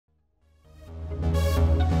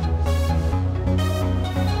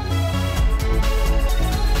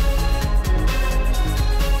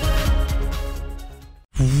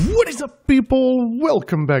What is up, people?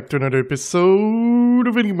 Welcome back to another episode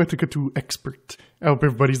of Enigmatica 2 Expert. I hope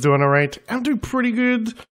everybody's doing alright. I'm doing pretty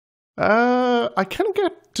good. I kind of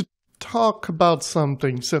get to talk about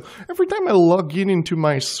something. So every time I log into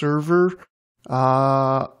my server,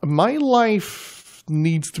 my life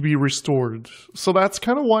needs to be restored. So that's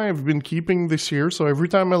kind of why I've been keeping this here. So every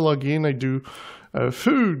time I log in, I do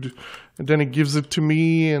food. And then it gives it to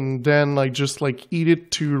me, and then I just like eat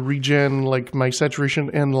it to regen like my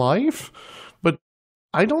saturation and life. But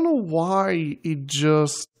I don't know why it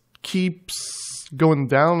just keeps going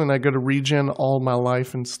down and I gotta regen all my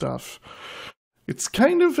life and stuff. It's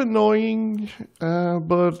kind of annoying,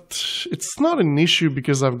 but it's not an issue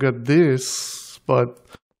because I've got this, but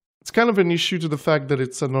it's kind of an issue to the fact that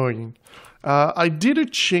it's annoying. I did a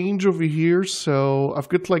change over here, so I've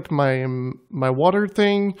got like my water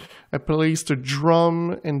thing, I placed a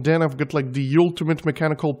drum, and then I've got like the ultimate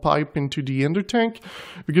mechanical pipe into the ender tank,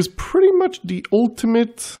 because pretty much the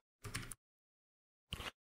ultimate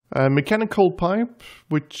mechanical pipe,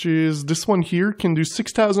 which is this one here, can do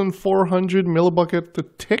 6,400 millibucket a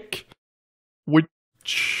tick, which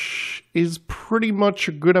is pretty much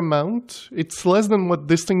a good amount. It's less than what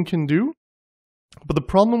this thing can do. But the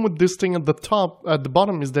problem with this thing at the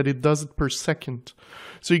bottom is that it does it per second.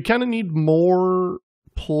 So you kind of need more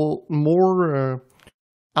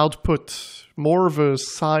output, more of a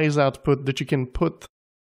size output that you can put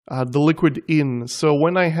the liquid in. So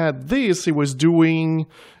when I had this, it was doing,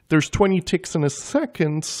 there's 20 ticks in a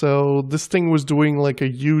second, so this thing was doing like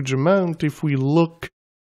a huge amount. If we look,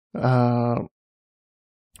 it's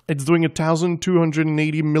doing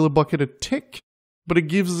 1,280 millibucket a tick. But it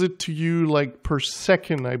gives it to you like per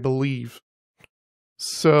second, I believe.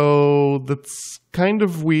 So that's kind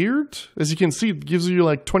of weird. As you can see, it gives you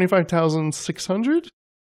like 25,600.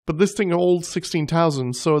 But this thing holds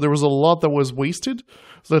 16,000. So there was a lot that was wasted.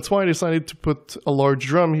 So that's why I decided to put a large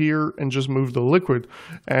drum here and just move the liquid.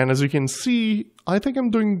 And as you can see, I think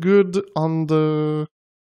I'm doing good on the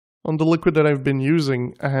liquid that I've been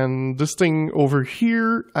using, and this thing over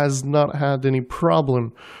here has not had any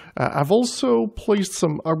problem. I've also placed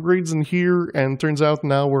some upgrades in here, and turns out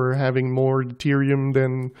now we're having more deuterium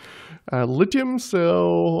than lithium,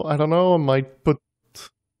 so I don't know, I might put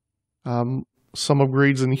some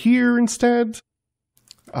upgrades in here instead.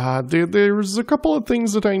 There's a couple of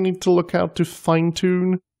things that I need to look out to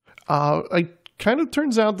fine-tune. Kind of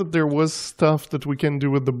turns out that there was stuff that we can do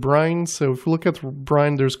with the brine. So if you look at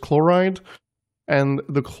brine, there's chloride. And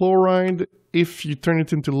the chloride, if you turn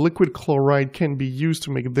it into liquid chloride, can be used to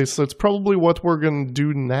make this. So it's probably what we're going to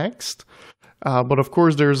do next. But of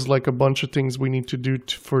course, there's like a bunch of things we need to do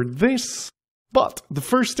for this. But the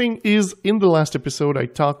first thing is, in the last episode, I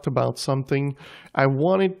talked about something. I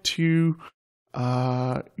wanted to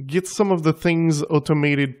get some of the things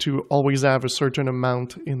automated to always have a certain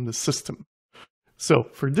amount in the system. So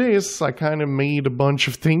for this, I kind of made a bunch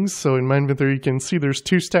of things. So in my inventory, you can see there's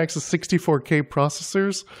 2 stacks of 64K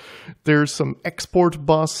processors. There's some export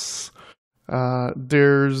bus.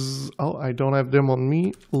 There's, oh, I don't have them on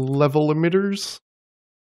me, level emitters.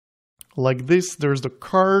 Like this, there's the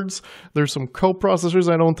cards. There's some coprocessors.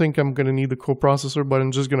 I don't think I'm going to need the coprocessor, but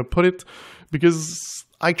I'm just going to put it because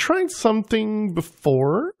I tried something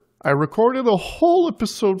before. I recorded a whole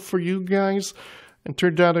episode for you guys and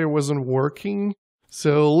turned out it wasn't working.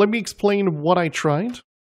 So let me explain what I tried.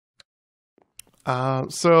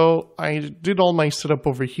 So I did all my setup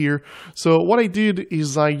over here. So what I did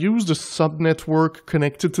is I used a subnetwork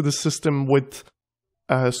connected to the system with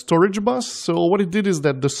a storage bus. So what it did is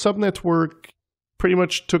that the subnetwork pretty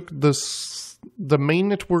much took the main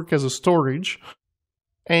network as a storage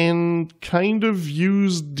and kind of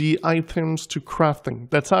used the items to crafting.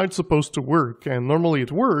 That's how it's supposed to work. And normally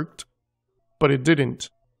it worked, but it didn't.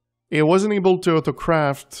 It wasn't able to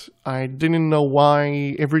AUTOCRAFT. I didn't know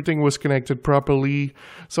why everything was connected properly,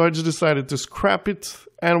 so I just decided to scrap it,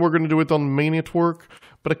 and we're going to do it on main network.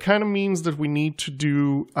 But it kind of means that we need to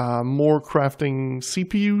do more crafting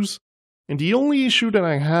CPUs. And the only issue that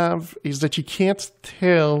I have is that you can't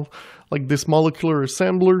tell, like this molecular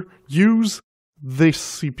assembler, use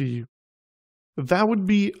this CPU. That would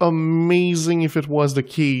be amazing if it was the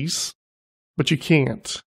case, but you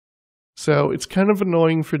can't. So it's kind of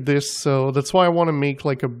annoying for this, so that's why I want to make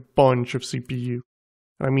like a bunch of CPU.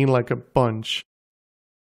 I mean like a bunch.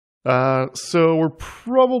 So we're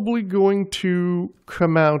probably going to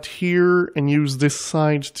come out here and use this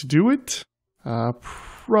side to do it.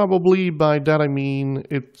 Probably by that I mean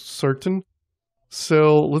it's certain.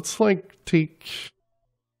 So let's like take...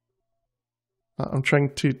 I'm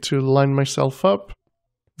trying to line myself up.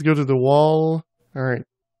 Let's go to the wall. Alright.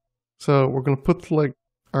 So we're going to put like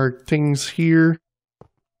our things here.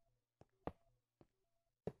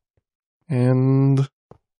 And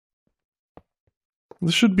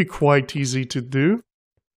this should be quite easy to do.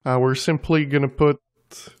 We're simply going to put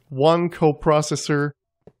one coprocessor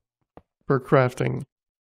per crafting.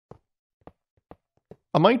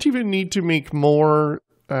 I might even need to make more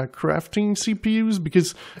crafting CPUs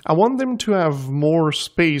because I want them to have more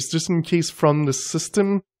space just in case from the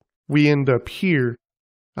system we end up here.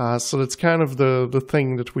 So that's kind of the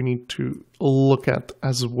thing that we need to look at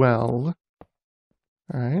as well.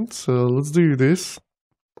 Alright, so let's do this.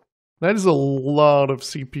 That is a lot of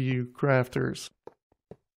CPU crafters.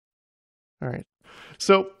 Alright,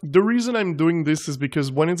 so the reason I'm doing this is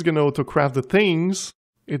because when it's going to auto-craft the things,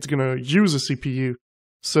 it's going to use a CPU.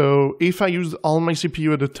 So if I use all my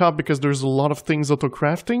CPU at the top because there's a lot of things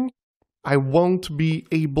auto-crafting, I won't be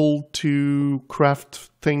able to craft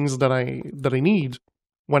things that I need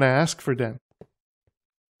when I ask for them.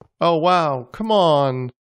 Oh wow, come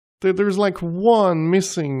on. There's like one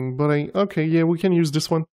missing, but okay, yeah, we can use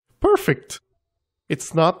this one. Perfect.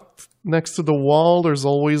 It's not next to the wall, there's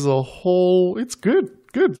always a hole. It's good,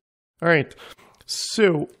 good. All right,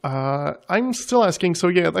 so I'm still asking, so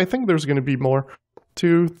yeah, I think there's gonna be more.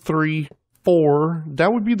 2, 3, 4.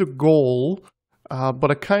 That would be the goal,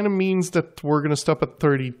 but it kind of means that we're gonna stop at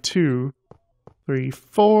 32. 3,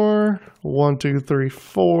 4. 1, 2, 3,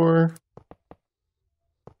 4.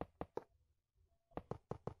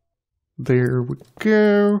 There we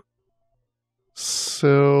go.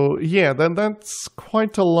 So yeah, that's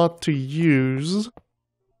quite a lot to use.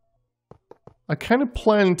 I kind of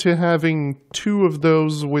plan to having 2 of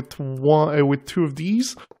those with 2 of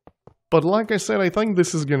these. But like I said, I think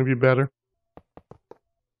this is going to be better.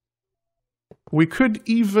 We could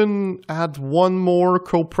even add one more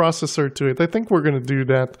coprocessor to it. I think we're going to do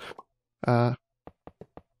that. I'm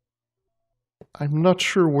not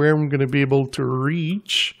sure where I'm going to be able to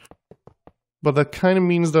reach. But that kind of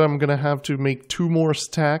means that I'm going to have to make 2 more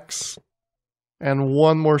stacks. And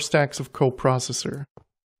 1 more stacks of coprocessor.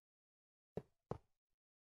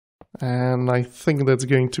 And I think that's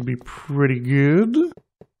going to be pretty good.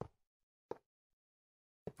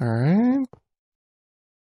 Alright.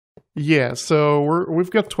 Yeah, so we've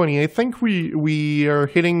got 20. I think we are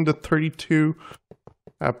hitting the 32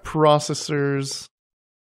 processors.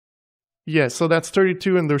 Yeah, so that's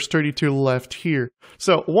 32 and there's 32 left here.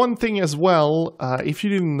 So one thing as well, if you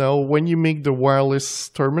didn't know, when you make the wireless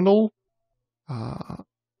terminal,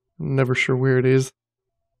 never sure where it is.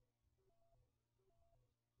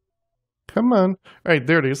 Come on. Alright,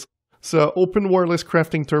 there it is. So open wireless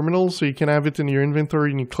crafting terminal, so you can have it in your inventory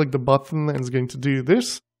and you click the button and it's going to do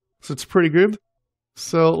this. So it's pretty good.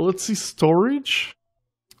 So let's see storage.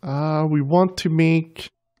 We want to make...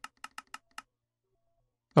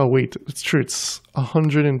 Oh wait, it's true, it's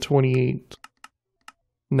 128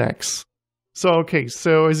 next. So okay,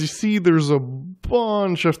 so as you see there's a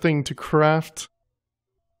bunch of things to craft.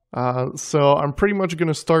 So I'm pretty much going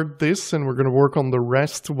to start this and we're going to work on the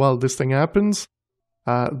rest while this thing happens.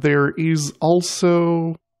 There is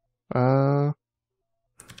also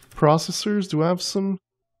processors. Do I have some?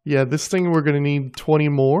 Yeah, this thing we're going to need 20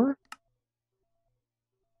 more.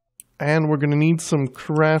 And we're going to need some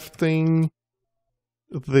crafting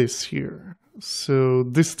this here. So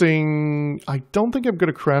this thing, I don't think I'm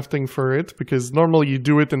going to crafting for it because normally you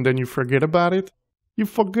do it and then you forget about it. You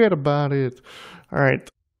forget about it. All right.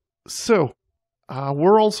 So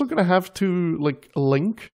we're also going to have to like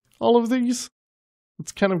link all of these.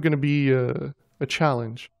 It's kind of going to be a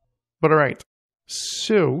challenge. But alright,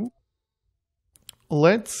 so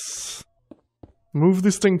let's move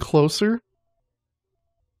this thing closer.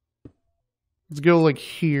 Let's go like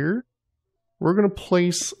here. We're going to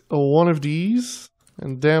place one of these,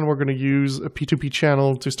 and then we're going to use a P2P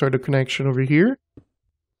channel to start a connection over here.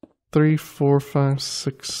 3, 4, 5,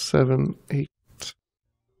 6, 7, 8,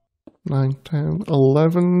 9, 10,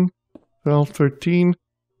 11, 12, 13...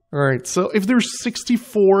 Alright, so if there's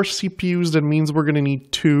 64 CPUs, that means we're gonna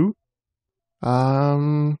need 2.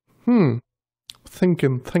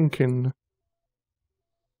 Thinking.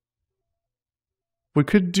 We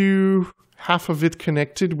could do half of it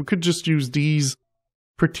connected. We could just use these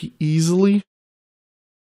pretty easily.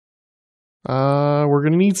 We're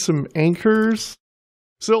gonna need some anchors.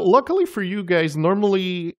 So luckily for you guys,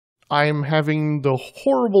 normally I'm having the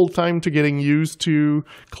horrible time to getting used to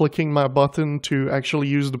clicking my button to actually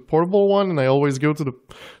use the portable one, and I always go to the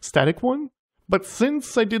static one. But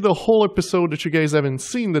since I did a whole episode that you guys haven't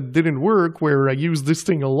seen that didn't work, where I use this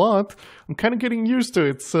thing a lot, I'm kind of getting used to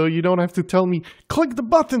it, so you don't have to tell me, click the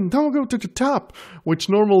button, don't go to the top, which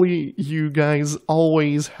normally you guys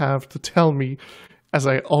always have to tell me. as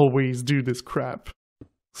I always do this crap.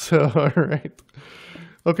 So, alright.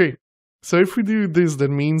 Okay, so if we do this, that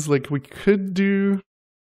means like we could do...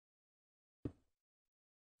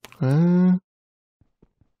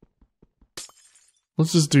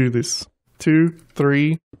 let's just do this. 2,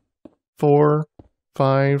 3, 4,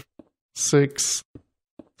 5, 6,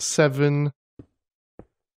 7,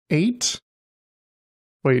 8.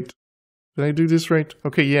 Wait, did I do this right?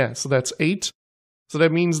 Okay, yeah, so that's 8. So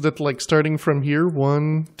that means that, like, starting from here,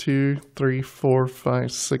 1, 2, 3, 4,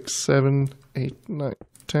 5, 6, 7, 8, 9,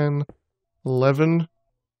 10, 11.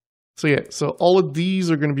 So yeah, so all of these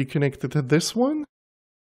are going to be connected to this one.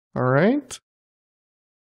 Alright.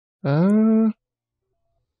 I'm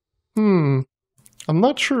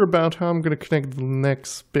not sure about how I'm going to connect the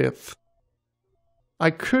next bit.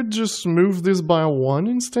 I could just move this by 1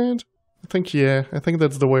 instead. I think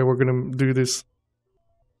that's the way we're going to do this.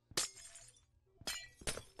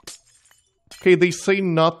 Okay, they say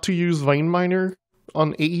not to use Vine Miner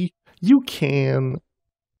on AE. You can.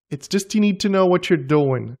 It's just you need to know what you're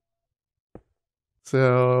doing.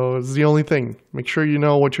 So, it's the only thing. Make sure you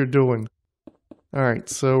know what you're doing. Alright,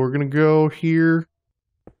 so we're gonna go here.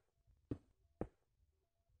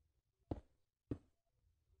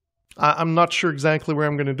 I'm not sure exactly where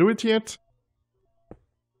I'm gonna do it yet.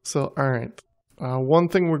 So, alright. One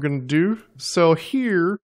thing we're gonna do. So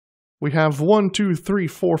here... we have 1, 2, 3,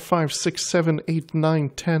 4, 5, 6, 7, 8, 9,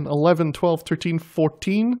 10, 11, 12, 13,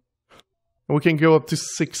 14. And we can go up to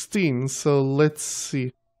 16. So let's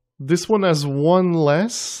see. This one has 1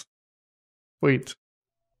 less. Wait.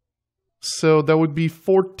 So that would be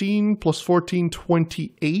 14 plus 14,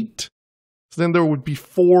 28. So then there would be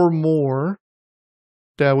 4 more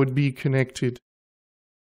that would be connected.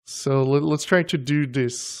 So let's try to do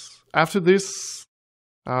this. After this,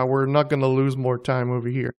 we're not going to lose more time over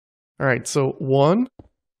here. Alright, so 1,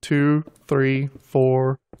 2, 3,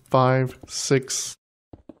 4, 5, 6,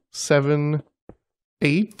 7,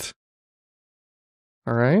 8.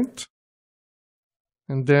 Alright.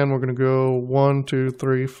 And then we're going to go 1, 2,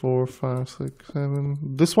 3, 4, 5, 6, 7.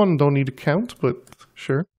 This one don't need to count, but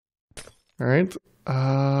sure. Alright.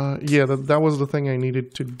 Yeah, that was the thing I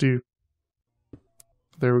needed to do.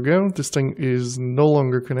 There we go. This thing is no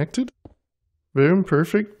longer connected. Boom,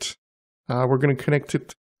 perfect. We're going to connect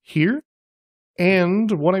it here.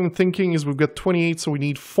 And what I'm thinking is we've got 28, so we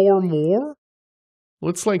need 4 more.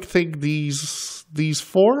 Let's like take these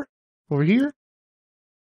 4 over here.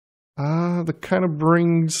 That kind of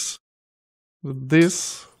brings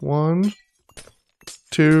this 1,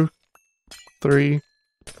 2, 3,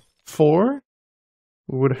 4.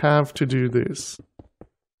 We would have to do this.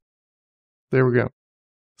 There we go.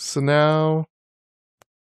 So now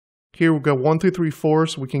here we've got 1, 2, 3, 4,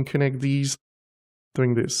 so we can connect these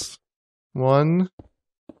doing this. 1,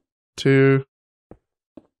 2,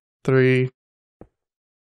 3,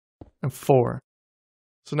 and 4.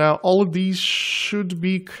 So now all of these should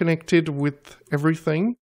be connected with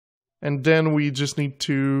everything. And then we just need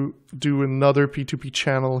to do another P2P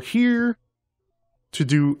channel here to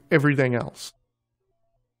do everything else.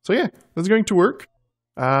 So yeah, that's going to work.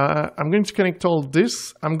 I'm going to connect all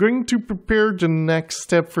this. I'm going to prepare the next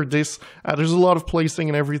step for this. There's a lot of placing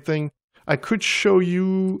and everything. I could show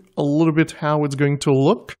you a little bit how it's going to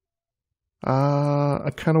look.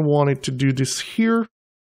 I kind of wanted to do this here.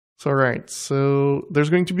 So, alright, so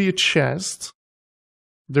there's going to be a chest.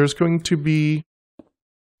 There's going to be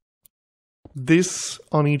this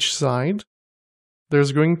on each side.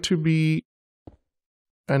 There's going to be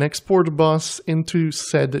an export bus into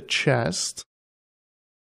said chest.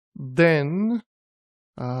 Then,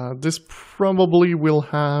 this probably will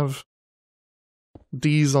have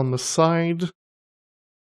these on the side.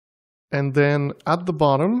 And then at the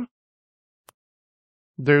bottom,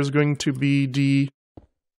 there's going to be the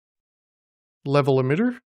level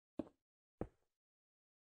emitter.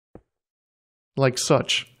 Like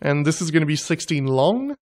such. And this is going to be 16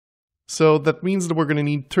 long. So that means that we're going to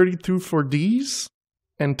need 32 for these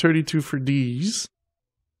and 32 for these.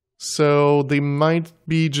 So they might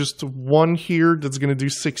be just one here that's going to do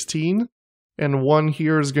 16 and one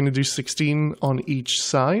here is going to do 16 on each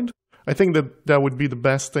side. I think that would be the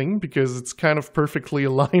best thing because it's kind of perfectly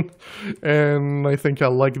aligned and I think I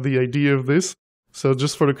like the idea of this. So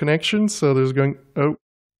just for the connection, so there's going... Oh,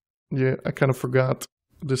 yeah, I kind of forgot.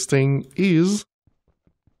 This thing is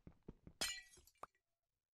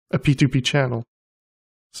a P2P channel.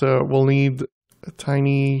 So we'll need a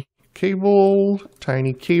tiny cable,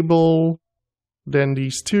 then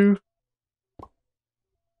these two.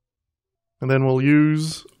 And then we'll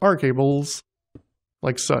use our cables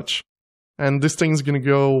like such. And this thing's gonna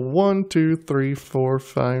go 1, 2, 3, 4,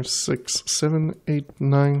 5, 6, 7, 8,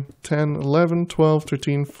 9, 10, 11, 12,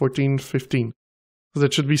 13, 14, 15. So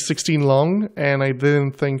that should be 16 long, and I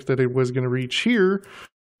didn't think that it was gonna reach here,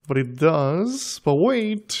 but it does. But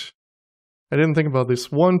wait, I didn't think about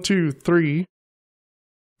this. 1, 2, 3.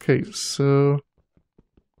 Okay, so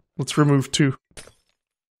let's remove 2.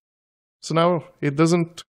 So now it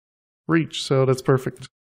doesn't reach, so that's perfect.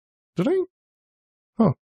 Did I?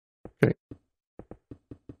 Oh, okay.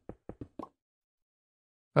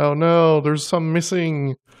 Oh no, there's some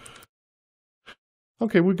missing.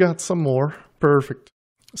 Okay, we got some more. Perfect.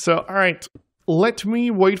 So, alright, let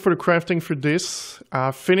me wait for the crafting for this.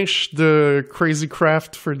 Finish the crazy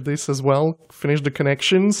craft for this as well. Finish the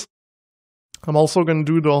connections. I'm also gonna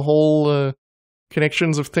do the whole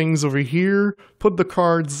connections of things over here. Put the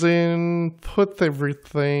cards in, put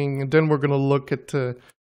everything, and then we're gonna look at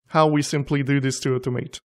how we simply do this to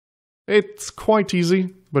automate. It's quite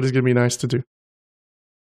easy, but it's gonna be nice to do.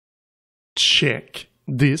 Check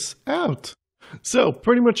this out. So,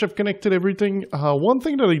 pretty much I've connected everything. One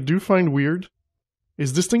thing that I do find weird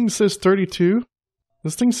is this thing says 32.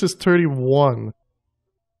 This thing says 31.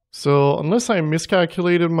 So, unless I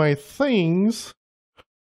miscalculated my things,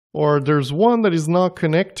 or there's one that is not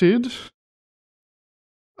connected,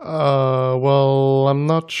 well, I'm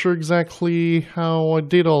not sure exactly how I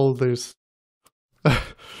did all this.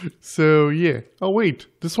 So, yeah. Oh, wait.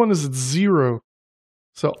 This one is at 0.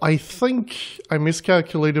 So, I think I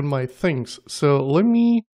miscalculated my things. So, let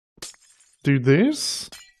me do this.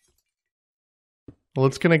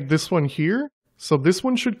 Let's connect this one here. So, this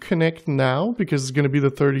one should connect now, because it's going to be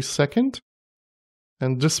the 32nd.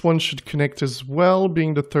 And this one should connect as well,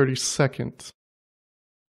 being the 32nd.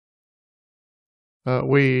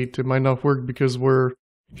 Wait, it might not work because we're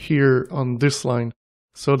here on this line.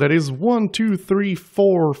 So that is 1, 2, 3,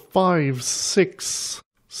 4, 5, 6,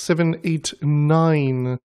 7, 8,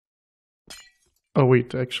 9. Oh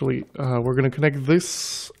wait, actually, we're gonna connect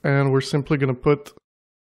this, and we're simply gonna put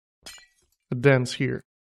a dance here.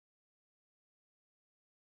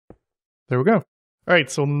 There we go.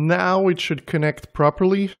 Alright, so now it should connect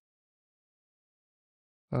properly.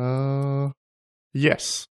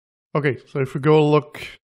 Yes. Okay, so if we go look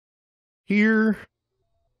here,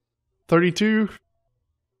 32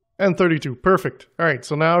 and 32, perfect. Alright,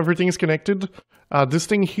 so now everything is connected. This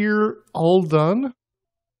thing here, all done.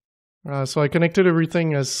 So I connected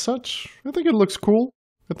everything as such. I think it looks cool.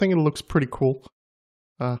 I think it looks pretty cool.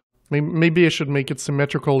 Maybe I should make it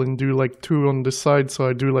symmetrical and do like 2 on this side, so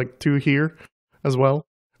I do like 2 here as well.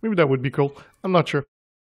 Maybe that would be cool. I'm not sure.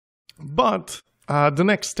 But the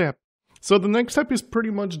next step. So the next step is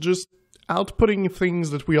pretty much just outputting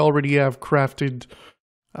things that we already have crafted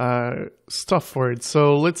stuff for it.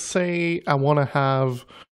 So let's say I want to have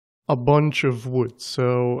a bunch of wood.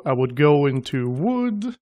 So I would go into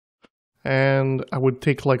wood, and I would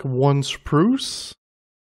take like 1 spruce.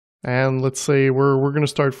 And let's say we're going to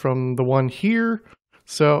start from the one here.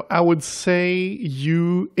 So I would say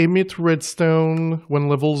you emit redstone when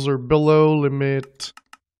levels are below limit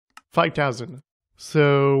 5000.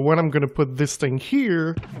 So when I'm going to put this thing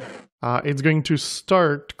here, it's going to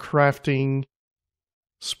start crafting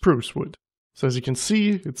spruce wood. So as you can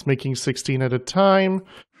see, it's making 16 at a time,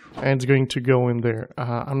 and it's going to go in there.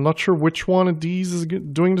 I'm not sure which one of these is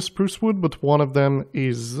doing the spruce wood, but one of them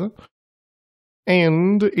is.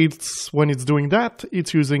 And when it's doing that,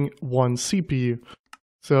 it's using 1 CPU.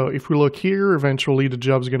 So if we look here, eventually the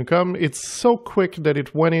job's going to come. It's so quick that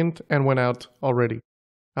it went in and went out already.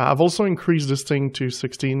 I've also increased this thing to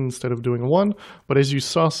 16 instead of doing 1, but as you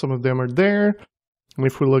saw, some of them are there. And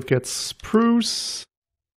if we look at spruce,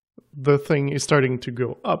 the thing is starting to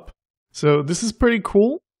go up. So this is pretty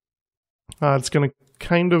cool. It's going to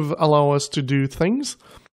kind of allow us to do things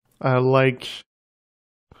like...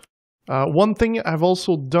 one thing I've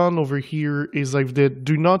also done over here is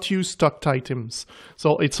do not use stocked items.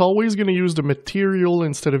 So it's always going to use the material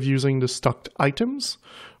instead of using the stocked items,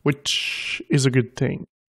 which is a good thing.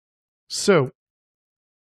 So,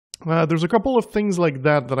 there's a couple of things like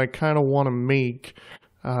that I kind of want to make.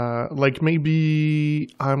 Like maybe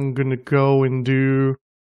I'm going to go and do...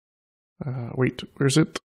 wait, where's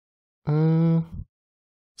it?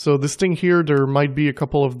 So this thing here, there might be a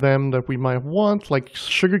couple of them that we might want, like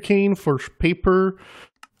sugarcane for paper,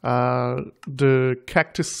 the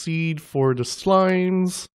cactus seed for the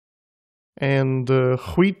slimes, and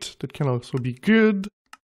wheat, that can also be good.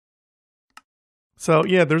 So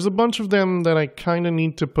yeah, there's a bunch of them that I kind of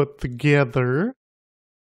need to put together,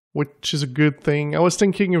 which is a good thing. I was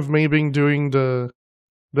thinking of maybe doing the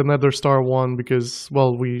the Nether Star one because,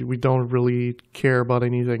 well, we don't really care about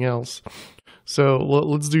anything else. So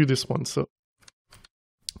let's do this one. So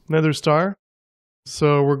Nether Star.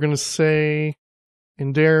 So we're going to say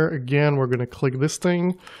in there again, we're going to click this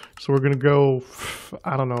thing. So we're going to go,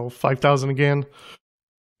 I don't know, 5,000 again.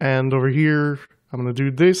 And over here, I'm going to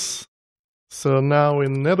do this. So now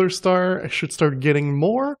in Nether Star, I should start getting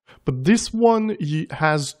more. But this one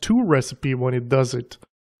has 2 recipe when it does it.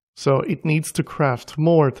 So it needs to craft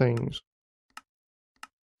more things.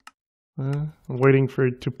 I'm waiting for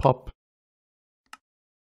it to pop.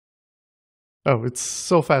 Oh, it's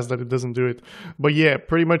so fast that it doesn't do it. But yeah,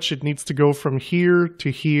 pretty much it needs to go from here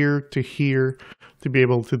to here to here to be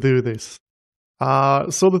able to do this.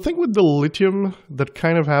 So the thing with the lithium that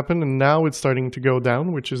kind of happened, and now it's starting to go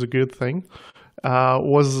down, which is a good thing,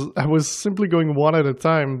 was I was simply going one at a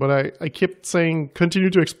time, but I kept saying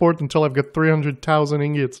continue to export until I've got 300,000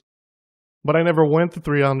 ingots. But I never went to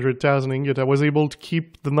 300,000 ingots. I was able to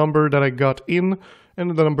keep the number that I got in and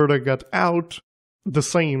the number that I got out the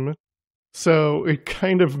same. So it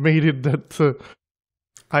kind of made it that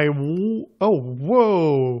oh,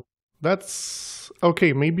 whoa, that's,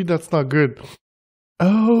 okay, maybe that's not good.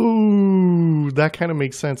 Oh, that kind of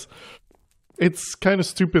makes sense. It's kind of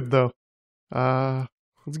stupid though.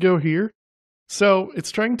 Let's go here. So it's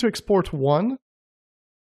trying to export 1,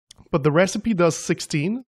 but the recipe does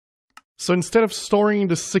 16. So instead of storing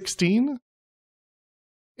the 16,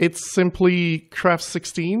 it simply crafts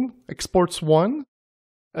 16, exports 1,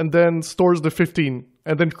 and then stores the 15,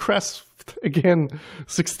 and then crafts again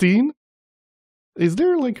 16. Is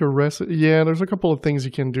there like a recipe? Yeah, there's a couple of things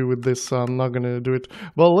you can do with this, so I'm not going to do it.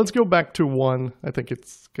 Well, let's go back to 1. I think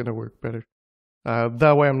it's going to work better.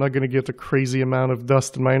 That way I'm not going to get a crazy amount of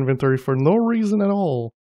dust in my inventory for no reason at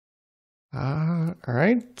all.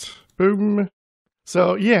 Alright, boom.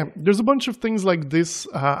 So yeah, there's a bunch of things like this.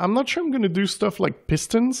 I'm not sure I'm going to do stuff like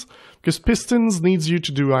pistons, because pistons needs you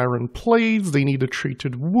to do iron plates, they need a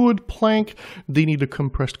treated wood plank, they need a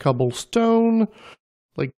compressed cobblestone.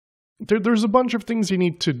 Like, there's a bunch of things you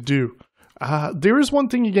need to do. There is one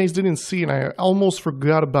thing you guys didn't see, and I almost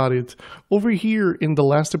forgot about it. Over here in the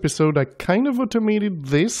last episode, I kind of automated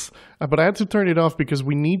this, but I had to turn it off because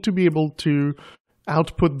we need to be able to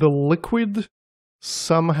output the liquid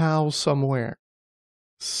somehow, somewhere.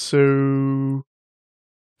 So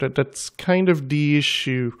that's kind of the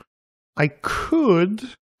issue. I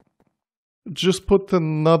could just put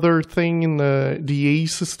another thing in the DA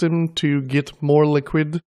system to get more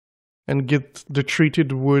liquid and get the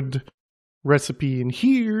treated wood recipe in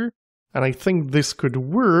here, and I think this could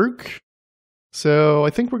work. So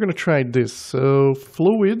I think we're going to try this. So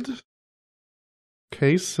fluid.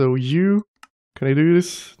 Okay, so can I do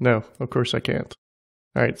this? No, of course I can't.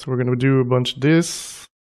 Alright, so we're going to do a bunch of this.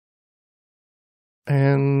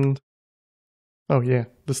 And, oh yeah,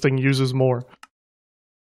 this thing uses more.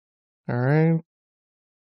 Alright.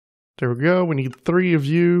 There we go, we need 3 of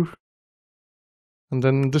you. And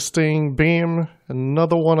then this thing, bam,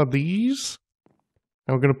 another one of these.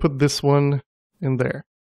 And we're going to put this one in there.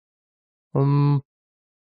 There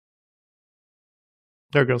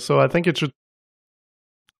we go, so I think it should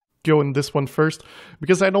go in this one first,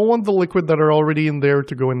 because I don't want the liquid that are already in there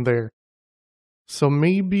to go in there. So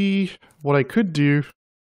maybe what I could do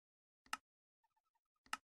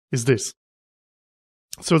is this.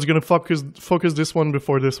 So it's going to focus this one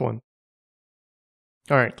before this one.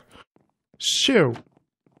 Alright. So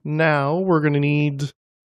now we're going to need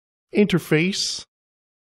interface.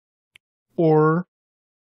 Or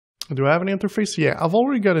do I have an interface? Yeah, I've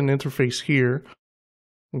already got an interface here.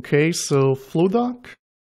 Okay, so FlowDock.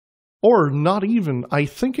 Or not even. I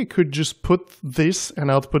think it could just put this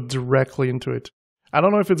and output directly into it. I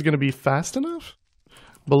don't know if it's going to be fast enough,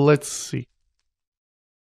 but let's see.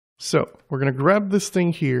 So we're going to grab this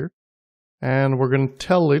thing here, and we're going to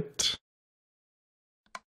tell it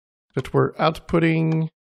that we're outputting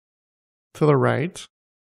to the right,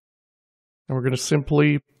 and we're going to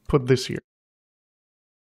simply put this here.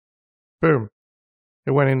 Boom.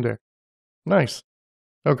 It went in there. Nice.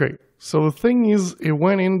 Okay, so the thing is, it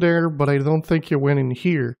went in there, but I don't think it went in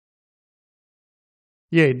here.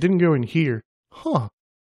 Yeah, it didn't go in here. Huh.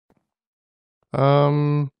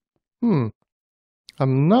 I'm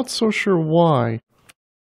not so sure why.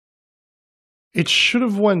 It should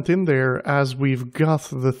have went in there as we've got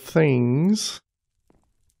the things.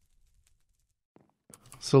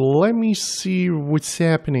 So let me see what's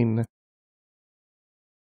happening.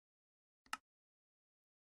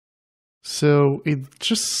 So it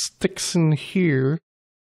just sticks in here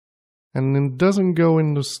and then doesn't go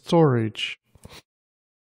into storage.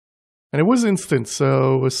 And it was instant,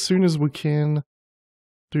 so as soon as we can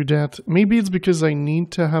do that. Maybe it's because I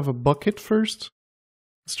need to have a bucket first.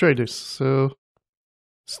 Let's try this. So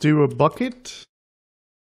let's do a bucket.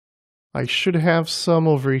 I should have some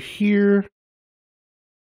over here.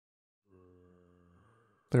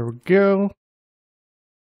 There we go.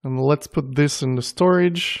 And let's put this in the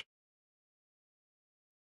storage.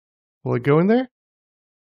 Will it go in there?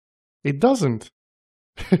 It doesn't.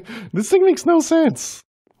 This thing makes no sense.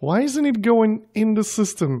 Why isn't it going in the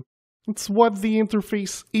system? It's what the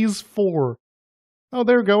interface is for. Oh,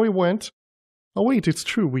 there we go, it went. Oh wait, it's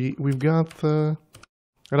true, we've got the...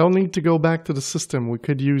 I don't need to go back to the system, we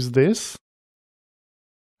could use this.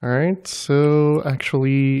 Alright, so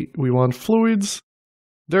actually we want fluids.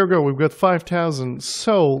 There we go, we've got 5,000.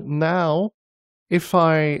 So now, if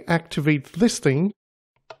I activate this thing,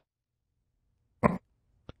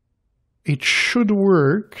 it should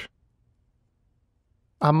work.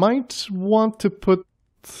 I might want to put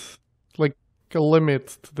like a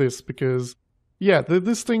limit to this because, yeah,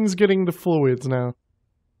 this thing's getting the fluids now.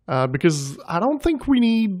 Because I don't think we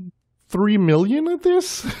need 3 million of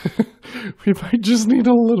this. We might just need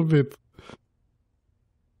a little bit.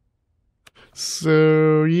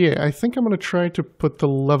 So, yeah, I think I'm going to try to put the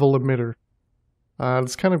level emitter.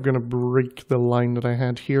 It's kind of going to break the line that I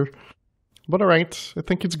had here. But alright, I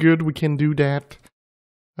think it's good, we can do that.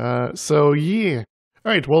 So, yeah.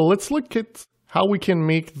 Alright, well, let's look at how we can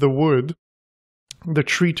make the wood, the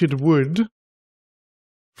treated wood,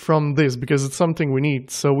 from this, because it's something we need.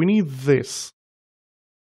 So we need this.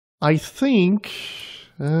 I think...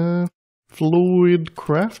 fluid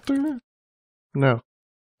crafter? No.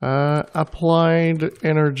 Applied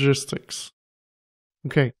energistics.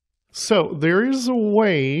 Okay, so there is a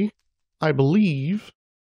way, I believe,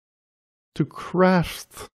 to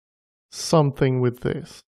craft something with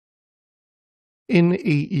this. In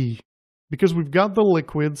AE. Because we've got the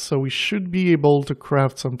liquid, so we should be able to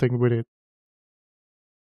craft something with it.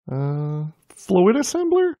 Fluid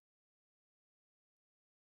assembler?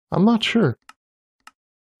 I'm not sure.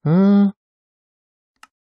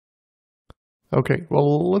 Okay,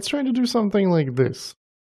 well, let's try to do something like this.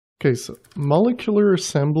 Okay, so molecular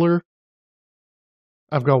assembler.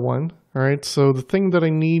 I've got one. Alright, so the thing that I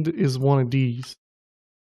need is one of these.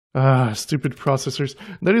 Stupid processors.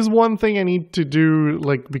 That is one thing I need to do,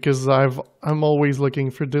 like, because I'm always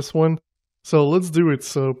looking for this one. So let's do it.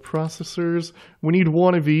 So processors, we need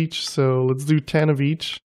one of each, so let's do 10 of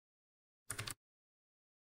each.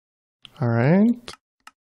 Alright.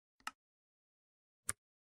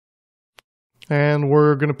 And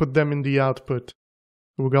we're gonna put them in the output.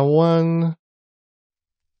 We got one.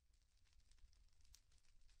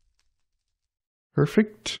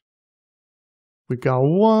 Perfect. We got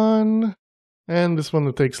one. And this one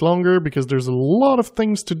that takes longer because there's a lot of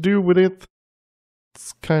things to do with it.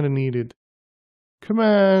 It's kind of needed. Come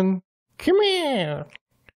on. Come here.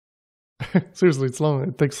 Seriously, it's long.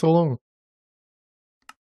 It takes so long.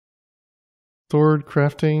 Stored,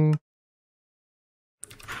 crafting.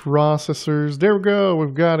 Processors. There we go.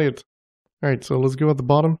 We've got it. Alright, so let's go at the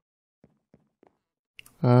bottom.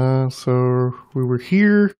 So we were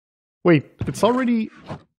here. Wait, it's already...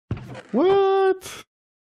 What?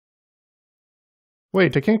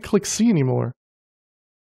 Wait, I can't click C anymore.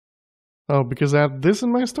 Oh, because I have this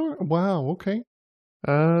in my store? Wow, okay.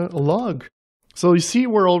 Log. So you see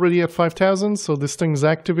we're already at 5,000, so this thing's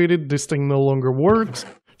activated, this thing no longer works.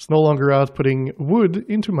 It's no longer outputting wood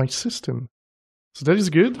into my system. So that is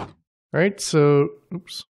good. Alright, so,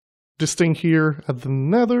 oops. This thing here at the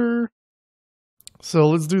nether. So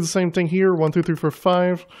let's do the same thing here. 1, 2, 3, 4,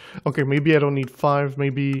 5. Okay, maybe I don't need 5.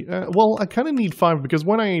 Maybe... well, I kind of need 5 because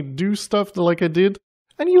when I do stuff like I did,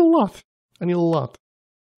 I need a lot. I need a lot.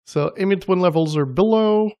 So emit when levels are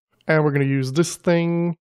below. And we're going to use this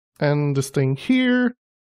thing and this thing here.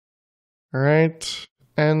 Alright.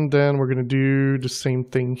 And then we're going to do the same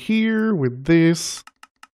thing here with this.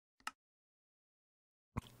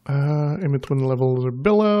 Emit when levels are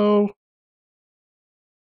below.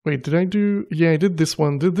 Wait, did I do... Yeah, I did this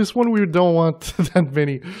one. This one we don't want that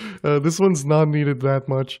many. This one's not needed that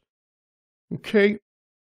much. Okay.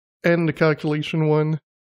 And the calculation one.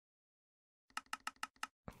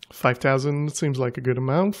 5,000 seems like a good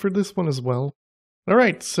amount for this one as well.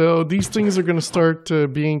 Alright, so these things are going to start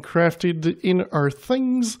being crafted in our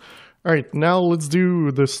things. Alright, now let's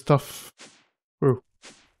do the stuff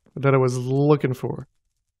that I was looking for.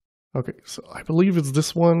 Okay, so I believe it's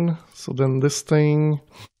this one. So then this thing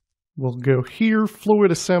will go here.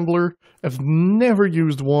 Fluid assembler. I've never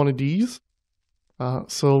used one of these.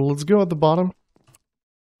 So let's go at the bottom.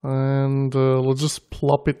 And let's just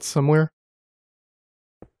plop it somewhere.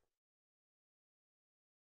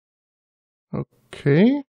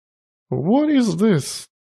 Okay. What is this?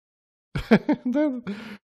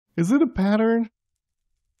 Is it a pattern?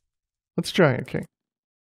 Let's try it, okay.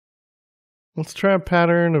 Let's try a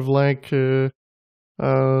pattern of like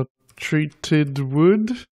treated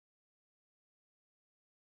wood.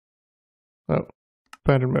 Oh,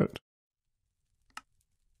 pattern mode.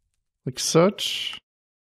 Like such.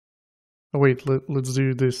 Oh wait, let's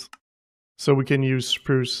do this. So we can use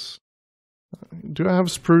spruce. Do I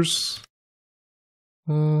have spruce?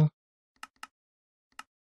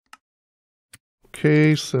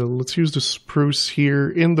 Okay, so let's use the spruce here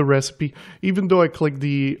in the recipe. Even though I clicked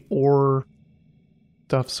the ore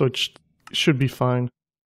stuff, so it should be fine.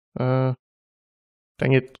 Dang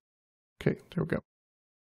it. Okay, there we go.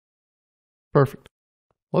 Perfect.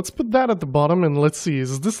 Let's put that at the bottom and let's see.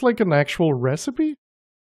 Is this like an actual recipe?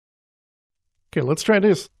 Okay, let's try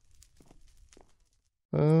this.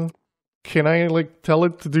 Can I like tell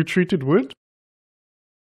it to do treated wood?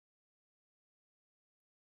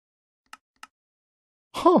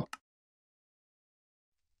 Huh.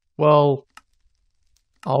 Well,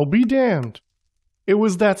 I'll be damned. It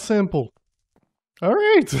was that simple.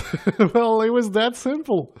 Alright. Well, it was that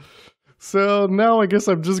simple. So now I guess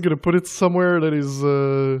I'm just gonna put it somewhere that is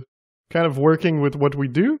kind of working with what we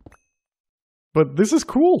do. But this is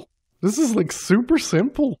cool. This is like super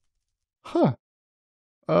simple. Huh.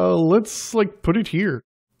 Let's like put it here.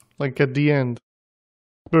 Like at the end.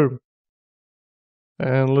 Boom.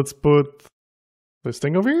 And let's put this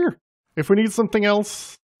thing over here. If we need something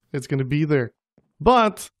else, it's gonna be there.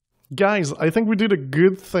 But, guys, I think we did a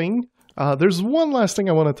good thing. There's one last thing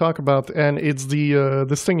I want to talk about, and it's the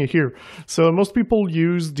this thing here. So most people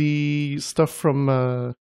use the stuff from...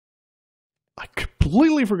 I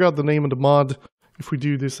completely forgot the name of the mod. If we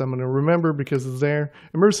do this, I'm gonna remember because it's there.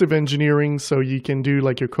 Immersive engineering, so you can do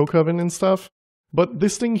like your coke oven and stuff. But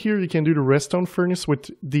this thing here, you can do the redstone furnace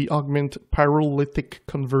with the augment pyrolytic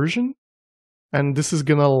conversion. And this is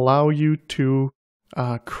gonna allow you to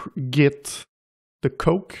get the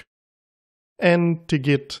coke and to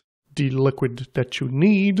get the liquid that you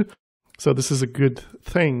need. So this is a good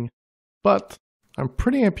thing. But I'm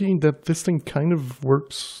pretty happy that this thing kind of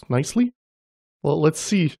works nicely. Well, let's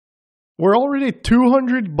see. We're already at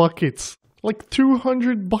 200 buckets. Like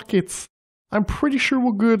 200 buckets. I'm pretty sure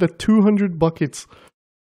we're good at 200 buckets.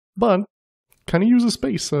 But, kind of use the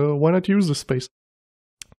space, so why not use the space?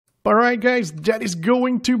 Alright guys, that is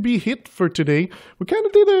going to be it for today. We kind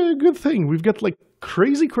of did a good thing. We've got like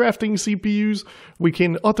crazy crafting CPUs. We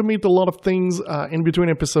can automate a lot of things. In between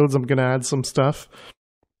episodes, I'm going to add some stuff.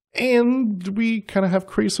 And we kind of have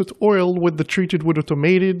creosote oil with the treated wood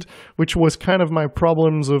automated, which was kind of my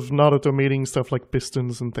problems of not automating stuff like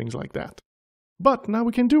pistons and things like that. But now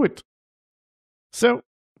we can do it. So,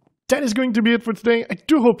 that is going to be it for today. I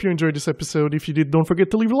do hope you enjoyed this episode. If you did, don't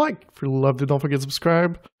forget to leave a like. If you loved it, don't forget to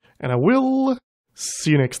subscribe. And I will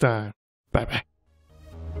see you next time. Bye-bye.